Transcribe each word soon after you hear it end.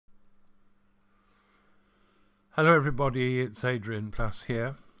Hello everybody, it's Adrian Plus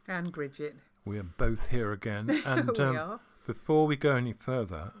here. And Bridget. We are both here again. And We are. before we go any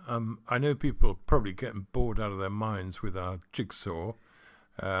further, I know people are probably getting bored out of their minds with our jigsaw,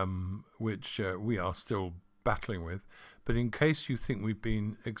 which we are still battling with. But in case you think we've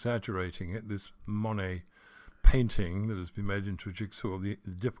been exaggerating it, this Monet painting that has been made into a jigsaw, the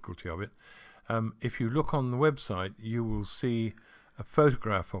difficulty of it, if you look on the website, you will see a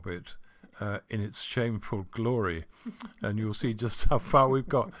photograph of it in its shameful glory, and you'll see just how far we've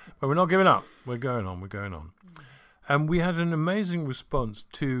got. But we're not giving up. We're going on. And we had an amazing response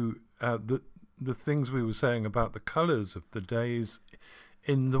to the things we were saying about the colours of the days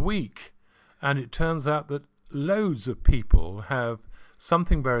in the week. And it turns out that loads of people have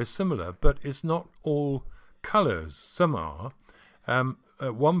something very similar, but it's not all colours. Some are.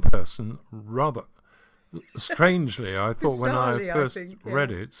 One person, rather strangely, I thought when I first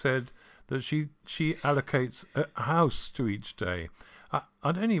read it, said that she allocates a house to each day.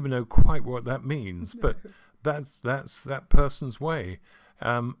 I don't even know quite what that means, but that's that person's way.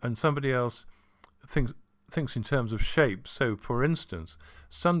 And somebody else thinks in terms of shape. So, for instance,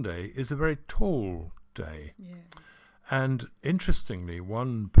 Sunday is a very tall day. Yeah. And interestingly,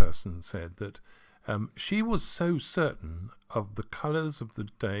 one person said that she was so certain of the colours of the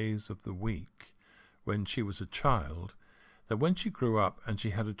days of the week when she was a child that when she grew up and she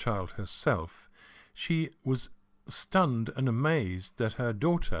had a child herself, she was stunned and amazed that her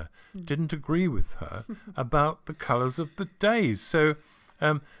daughter didn't agree with her about the colours of the days. So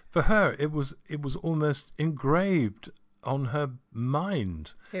for her, it was almost engraved on her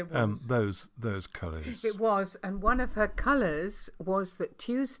mind. It was. Those colours. It was, and one of her colours was that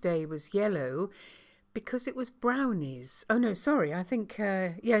Tuesday was yellow because it was brownies. Oh no, sorry, I think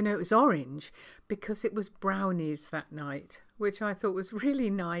it was orange because it was brownies that night, which I thought was really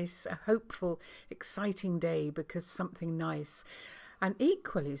nice, a hopeful, exciting day because something nice. And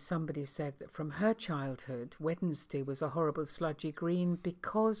equally, somebody said that from her childhood, Wednesday was a horrible sludgy green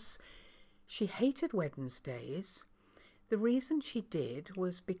because she hated Wednesdays. The reason she did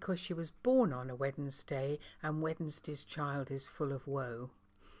was because she was born on a Wednesday, and Wednesday's child is full of woe.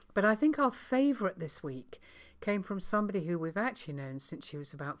 But I think our favourite this week came from somebody who we've actually known since she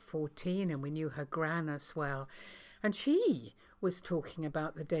was about 14, and we knew her gran as well. And she was talking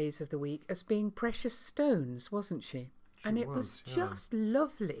about the days of the week as being precious stones, wasn't she? And it was just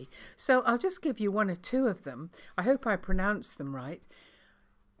lovely. So I'll just give you one or two of them. I hope I pronounced them right.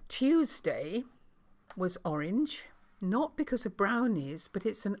 Tuesday was orange, not because of brownies, but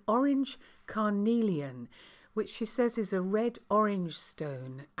it's an orange carnelian, which she says is a red-orange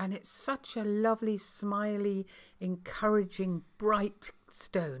stone, and it's such a lovely, smiley, encouraging, bright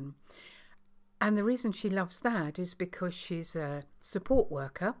stone. And the reason she loves that is because she's a support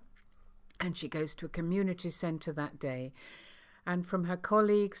worker, and she goes to a community centre that day. And from her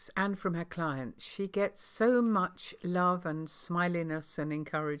colleagues and from her clients, she gets so much love and smiliness and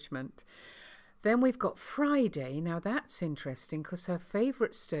encouragement. Then we've got Friday. Now that's interesting because her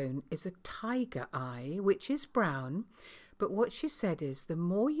favourite stone is a tiger eye, which is brown. But what she said is the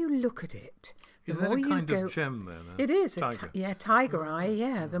more you look at it, the is that more a you kind go, of gem then? It is. Tiger. Tiger eye,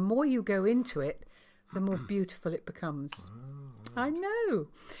 yeah. The more you go into it, the more beautiful it becomes. I know.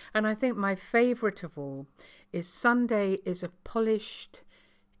 And I think my favourite of all is Sunday is a polished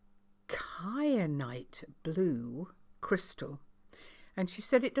kyanite blue crystal. And she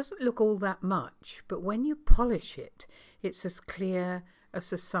said it doesn't look all that much, but when you polish it, it's as clear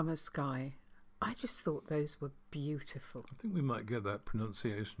as a summer sky. I just thought those were beautiful. I think we might get that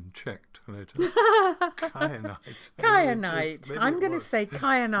pronunciation checked later. Kyanite. Kyanite. I'm going to say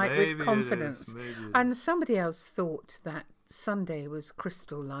kyanite Maybe with confidence. Maybe it is. And somebody else thought that Sunday was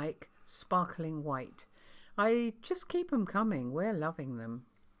crystal-like, sparkling white. I just keep them coming. We're loving them.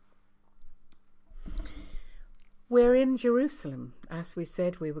 We're in Jerusalem, as we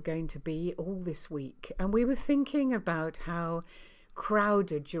said we were going to be all this week. And we were thinking about how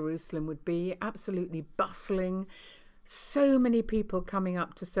crowded Jerusalem would be, absolutely bustling. So many people coming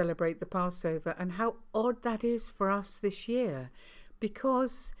up to celebrate the Passover, and how odd that is for us this year.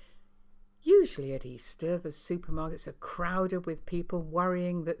 Because usually at Easter, the supermarkets are crowded with people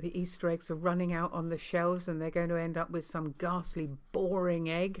worrying that the Easter eggs are running out on the shelves and they're going to end up with some ghastly, boring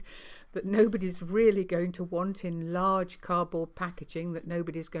egg that nobody's really going to want in large cardboard packaging that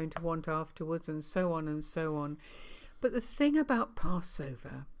nobody's going to want afterwards, and so on and so on. But the thing about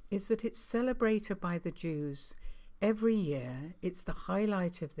Passover is that it's celebrated by the Jews every year. It's the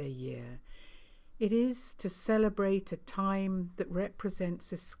highlight of their year. It is to celebrate a time that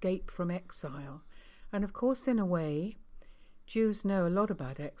represents escape from exile. And of course, in a way, Jews know a lot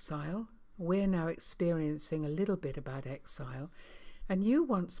about exile. we're now experiencing a little bit about exile. And you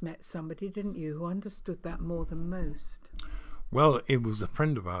once met somebody, didn't you, who understood that more than most? Well, it was a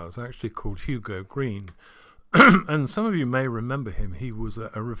friend of ours, actually, called Hugo Green. And some of you may remember him. He was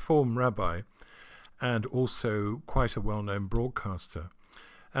a Reform rabbi and also quite a well-known broadcaster.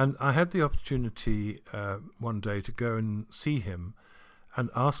 And I had the opportunity one day to go and see him and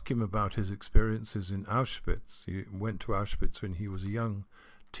ask him about his experiences in Auschwitz. He went to Auschwitz when he was a young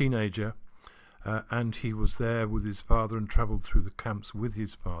teenager, and he was there with his father and travelled through the camps with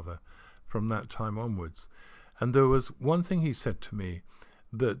his father from that time onwards. And there was one thing he said to me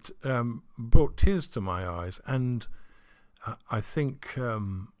that brought tears to my eyes, and I think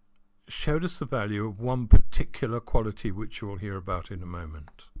showed us the value of one particular quality which you will hear about in a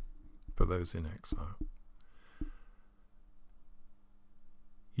moment for those in exile.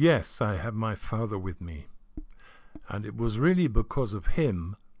 Yes, I have my father with me, and it was really because of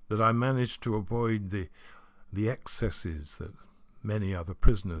him that I managed to avoid the excesses that many other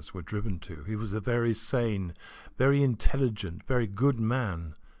prisoners were driven to. He was a very sane, very intelligent, very good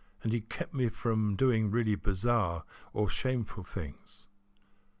man, and he kept me from doing really bizarre or shameful things.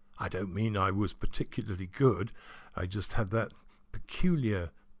 I don't mean I was particularly good. I just had that peculiar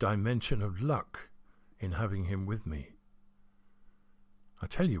dimension of luck in having him with me. I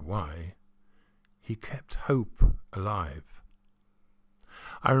tell you why. He kept hope alive.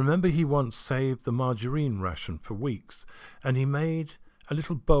 I remember he once saved the margarine ration for weeks, and he made a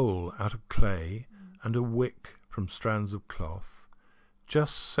little bowl out of clay and a wick from strands of cloth,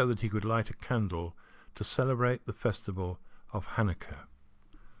 just so that he could light a candle to celebrate the festival of Hanukkah.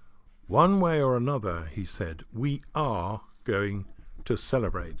 One way or another, he said, we are going to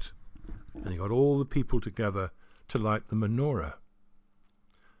celebrate. And he got all the people together to light the menorah.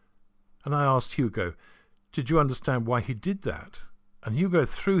 And I asked Hugo, did you understand why he did that? And Hugo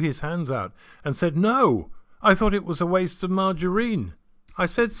threw his hands out and said, no, I thought it was a waste of margarine. I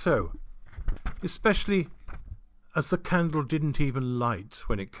said so, especially as the candle didn't even light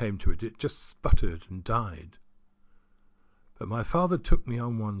when it came to it. It just sputtered and died. But my father took me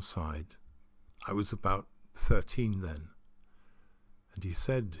on one side. I was about 13 then. And he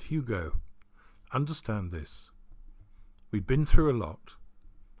said, Hugo, understand this. We'd been through a lot.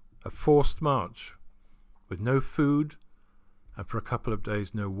 A forced march with no food and for a couple of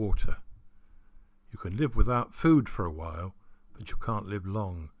days no water. You can live without food for a while, but you can't live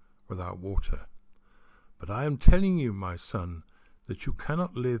long without water. But I am telling you, my son, that you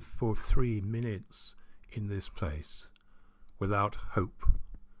cannot live for 3 minutes in this place without hope.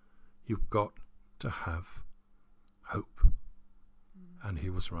 You've got to have hope. And he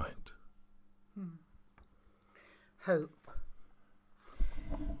was right. Hope.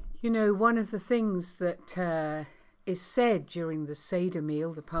 You know, one of the things that is said during the Seder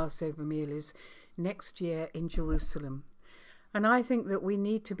meal, the Passover meal, is next year in Jerusalem. And I think that we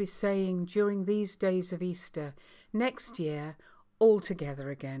need to be saying during these days of Easter, next year, all together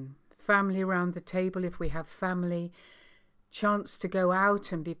again. Family around the table if we have family. Chance to go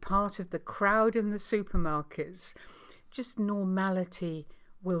out and be part of the crowd in the supermarkets. Just normality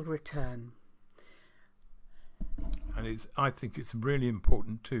will return. And I think it's really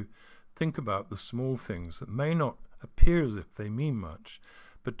important to think about the small things that may not appear as if they mean much,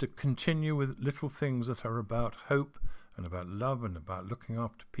 but to continue with little things that are about hope and about love and about looking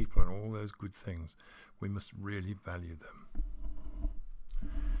after people and all those good things. We must really value them.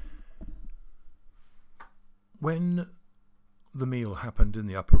 When the meal happened in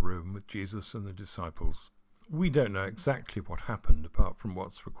the upper room with Jesus and the disciples, we don't know exactly what happened apart from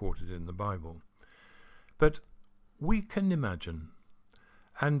what's recorded in the Bible. But we can imagine,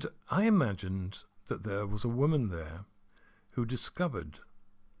 and I imagined that there was a woman there who discovered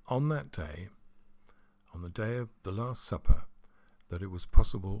on that day, on the day of the Last Supper, that it was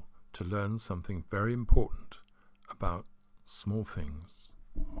possible to learn something very important about small things.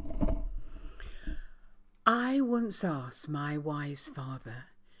 I once asked my wise father,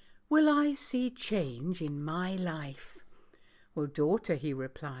 will I see change in my life? Well, daughter, he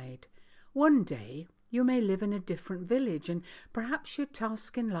replied, one day you may live in a different village and perhaps your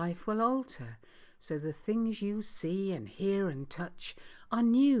task in life will alter, so the things you see and hear and touch are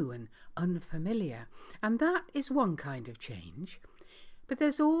new and unfamiliar, and that is one kind of change. But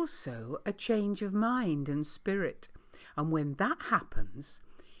there's also a change of mind and spirit, and when that happens,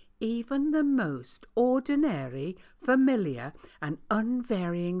 even the most ordinary, familiar and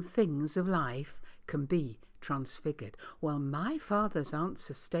unvarying things of life can be transfigured. Well, my father's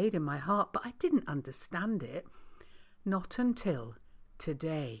answer stayed in my heart, but I didn't understand it. Not until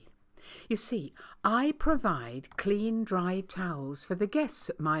today. You see, I provide clean, dry towels for the guests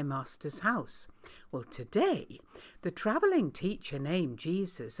at my master's house. Well, today, the travelling teacher named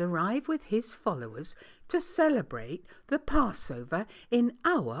Jesus arrived with his followers to celebrate the Passover in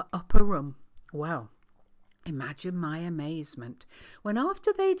our upper room. Well, imagine my amazement when,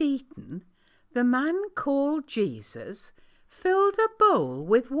 after they'd eaten, the man called Jesus filled a bowl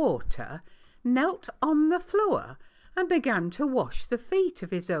with water, knelt on the floor, and began to wash the feet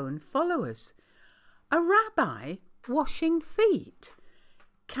of his own followers. A rabbi washing feet.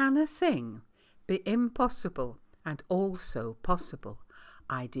 Can a thing be impossible and also possible?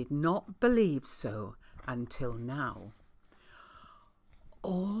 I did not believe so until now.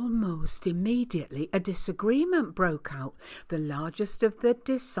 Almost immediately a disagreement broke out, the largest of the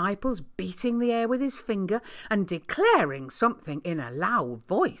disciples beating the air with his finger and declaring something in a loud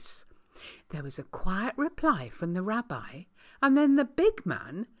voice. There was a quiet reply from the rabbi, and then the big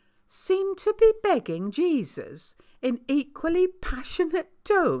man seemed to be begging Jesus in equally passionate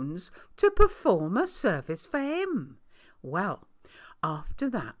tones to perform a service for him. Well, after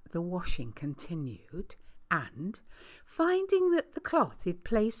that the washing continued, and, finding that the cloth he'd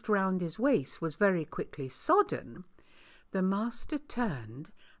placed round his waist was very quickly sodden, the master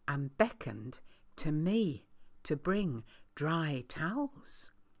turned and beckoned to me to bring dry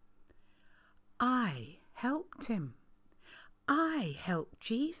towels. I helped him. I helped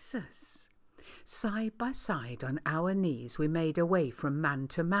Jesus. Side by side on our knees we made our way from man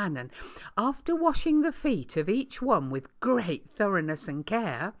to man, and after washing the feet of each one with great thoroughness and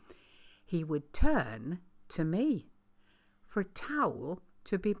care, he would turn to me for a towel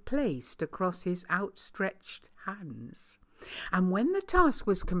to be placed across his outstretched hands. And when the task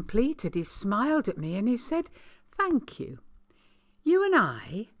was completed, he smiled at me and he said, "Thank you. You and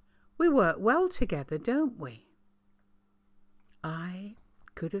I, we work well together, don't we?" I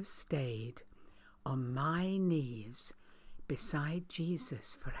could have stayed on my knees beside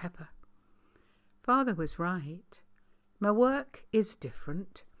Jesus forever. Father was right. My work is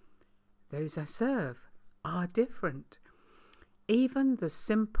different. Those I serve are different. Even the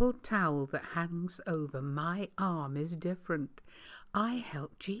simple towel that hangs over my arm is different. I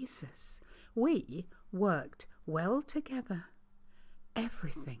helped Jesus. We worked well together.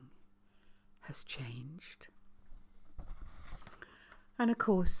 Everything has changed. And of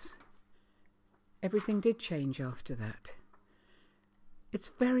course, everything did change after that. It's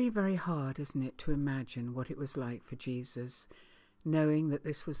very, very hard, isn't it, to imagine what it was like for Jesus, knowing that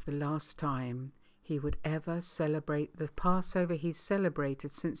this was the last time he would ever celebrate the Passover he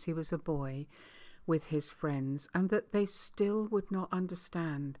celebrated since he was a boy with his friends, and that they still would not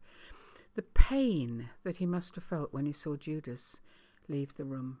understand the pain that he must have felt when he saw Judas leave the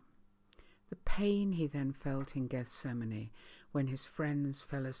room. The pain he then felt in Gethsemane when his friends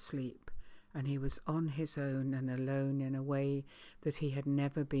fell asleep and he was on his own and alone in a way that he had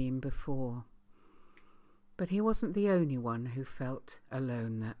never been before. But he wasn't the only one who felt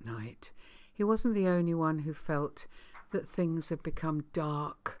alone that night. He wasn't the only one who felt that things had become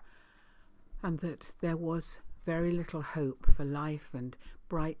dark and that there was very little hope for life and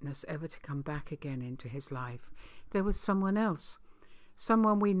brightness ever to come back again into his life. There was someone else,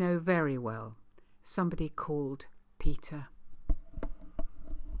 someone we know very well, somebody called Peter.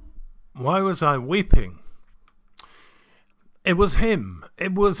 Why was I weeping? It was him.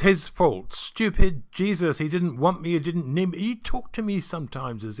 It was his fault. Stupid Jesus. He didn't want me. He didn't need me. He talked to me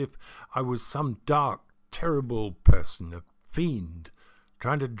sometimes as if I was some dark, terrible person, a fiend,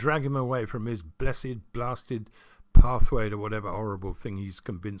 trying to drag him away from his blessed, blasted pathway to whatever horrible thing he's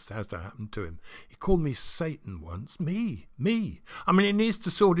convinced has to happen to him. He called me Satan once. Me. I mean, he needs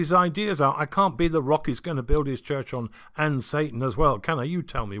to sort his ideas out. I can't be the rock he's going to build his church on and Satan as well, can I? You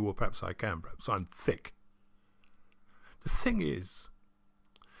tell me. Well, perhaps I can. Perhaps I'm thick. The thing is,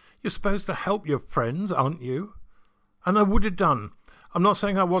 you're supposed to help your friends, aren't you? And I would have done. I'm not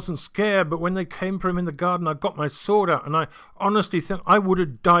saying I wasn't scared, but when they came for him in the garden, I got my sword out, and I honestly think I would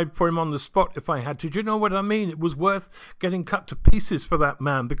have died for him on the spot if I had to. Do you know what I mean? It was worth getting cut to pieces for that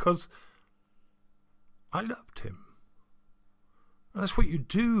man, because I loved him. And that's what you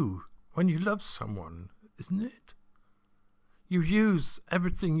do when you love someone, isn't it? You use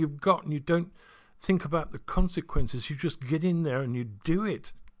everything you've got, and you don't think about the consequences. You just get in there and you do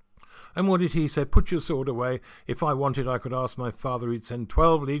it. And what did he say? Put your sword away. If I wanted, I could ask my father. He'd send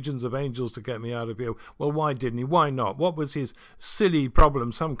 12 legions of angels to get me out of here. Well, why didn't he? Why not? What was his silly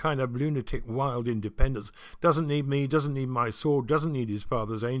problem? Some kind of lunatic, wild independence. Doesn't need me, doesn't need my sword, doesn't need his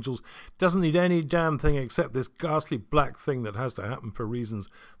father's angels, doesn't need any damn thing except this ghastly black thing that has to happen for reasons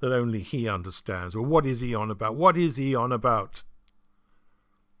that only he understands. Well, what is he on about? What is he on about?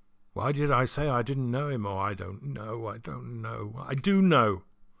 Why did I say I didn't know him? Oh, I don't know. I do know.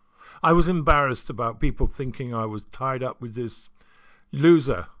 I was embarrassed about people thinking I was tied up with this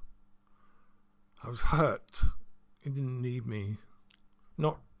loser. I was hurt. He didn't need me.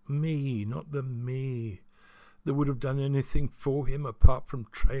 Not me, not the me that would have done anything for him apart from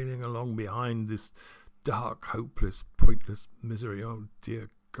trailing along behind this dark, hopeless, pointless misery. Oh, dear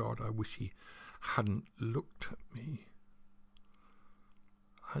God, I wish he hadn't looked at me.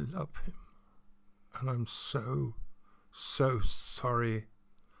 I love him, and I'm so sorry,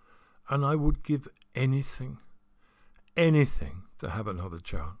 and I would give anything to have another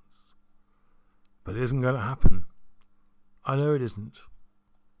chance. But it isn't going to happen. I know it isn't.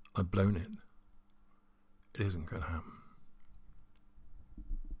 I've blown it. It isn't going to happen.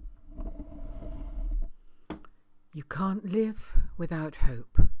 You can't live without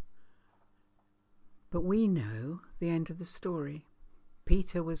hope. But we know the end of the story.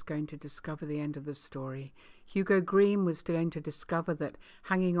 Peter was going to discover the end of the story. Hugo Green was going to discover that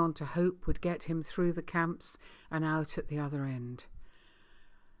hanging on to hope would get him through the camps and out at the other end.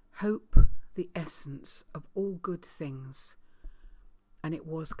 Hope, the essence of all good things. And it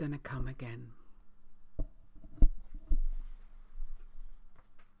was going to come again.